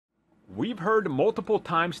We've heard multiple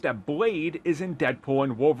times that Blade is in Deadpool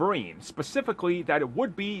and Wolverine, specifically that it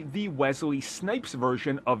would be the Wesley Snipes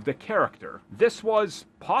version of the character. This was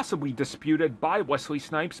possibly disputed by Wesley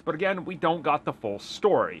Snipes, but again, we don't got the full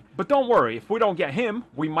story. But don't worry, if we don't get him,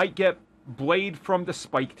 we might get Blade from the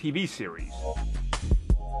Spike TV series.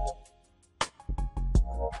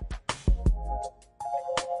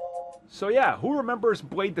 So yeah, who remembers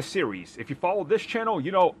Blade the series? If you follow this channel,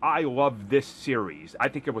 you know I love this series. I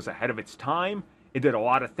think it was ahead of its time. It did a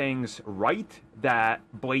lot of things right that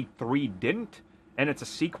Blade 3 didn't. And it's a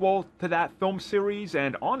sequel to that film series.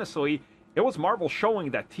 And honestly, it was Marvel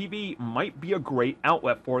showing that TV might be a great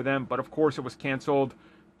outlet for them. But of course, it was canceled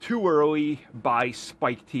too early by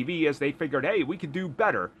Spike TV as they figured, hey, we could do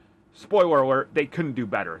better. Spoiler alert, they couldn't do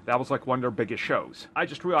better. That was like one of their biggest shows. I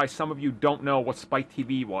just realized some of you don't know what Spike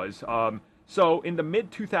TV was. So in the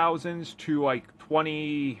mid-2000s to like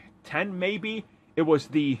 2010 maybe, it was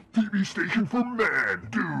the TV station for men,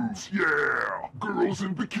 dudes, yeah, girls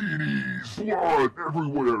in bikinis, blood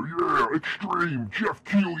everywhere, yeah, extreme, Jeff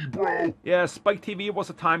Keighley, bro. Yeah, Spike TV was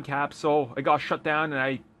a time capsule. It got shut down and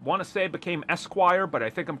I want to say it became Esquire, but I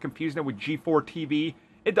think I'm confusing it with G4 TV.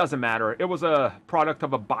 It doesn't matter. It was a product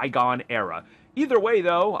of a bygone era. Either way,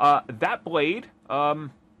 though, that Blade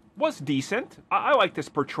was decent. I like this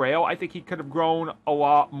portrayal. I think he could have grown a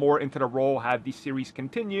lot more into the role had the series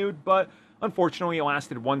continued, but unfortunately it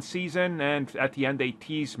lasted one season, and at the end they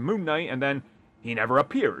teased Moon Knight, and then he never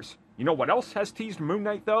appears. You know what else has teased Moon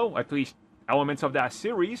Knight, though? At least elements of that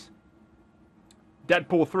series?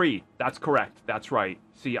 Deadpool 3. That's correct. That's right.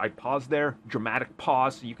 See, I paused there. Dramatic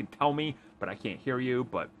pause so you can tell me, but I can't hear you,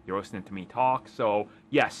 but you're listening to me talk. So,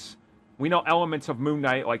 yes, we know elements of Moon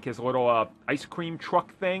Knight, like his little ice cream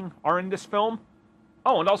truck thing, are in this film.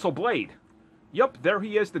 Oh, and also Blade. Yep, there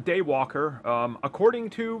he is, the Daywalker.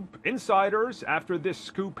 According to insiders, after this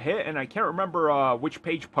scoop hit, and I can't remember which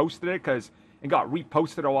page posted it, because it got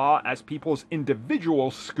reposted a lot as people's individual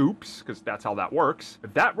scoops, because that's how that works.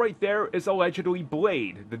 That right there is allegedly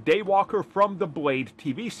Blade, the Daywalker from the Blade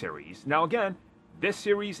TV series. Now again, this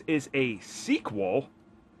series is a sequel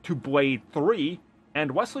to Blade 3,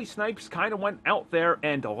 and Wesley Snipes kind of went out there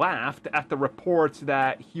and laughed at the reports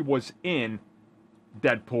that he was in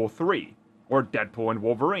Deadpool 3, or Deadpool and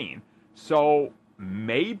Wolverine. So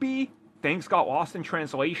maybe things got lost in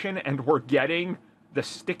translation and we're getting the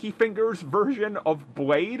Sticky Fingers version of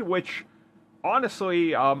Blade, which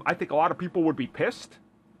honestly, I think a lot of people would be pissed,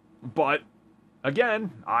 but again,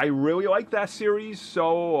 I really like that series,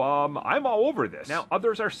 so I'm all over this. Now,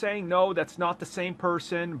 others are saying, no, that's not the same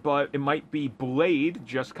person, but it might be Blade,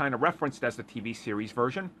 just kind of referenced as the TV series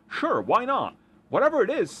version. Sure, why not? Whatever it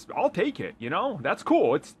is, I'll take it, you know? That's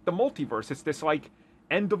cool. It's the multiverse. It's this, like,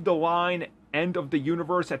 end of the line, end of the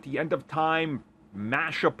universe, at the end of time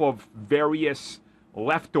mashup of various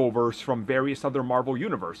leftovers from various other Marvel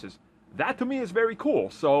universes. That, to me, is very cool.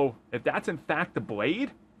 So, if that's in fact the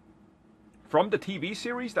Blade from the TV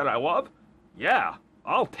series that I love, yeah,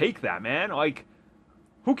 I'll take that, man. Like,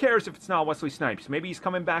 who cares if it's not Wesley Snipes? Maybe he's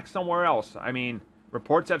coming back somewhere else. I mean,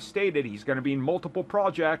 reports have stated he's going to be in multiple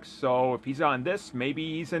projects, so if he's on this,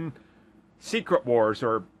 maybe he's in Secret Wars,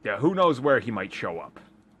 or yeah, who knows where he might show up.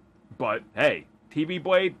 But, hey, TV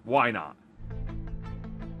Blade, why not?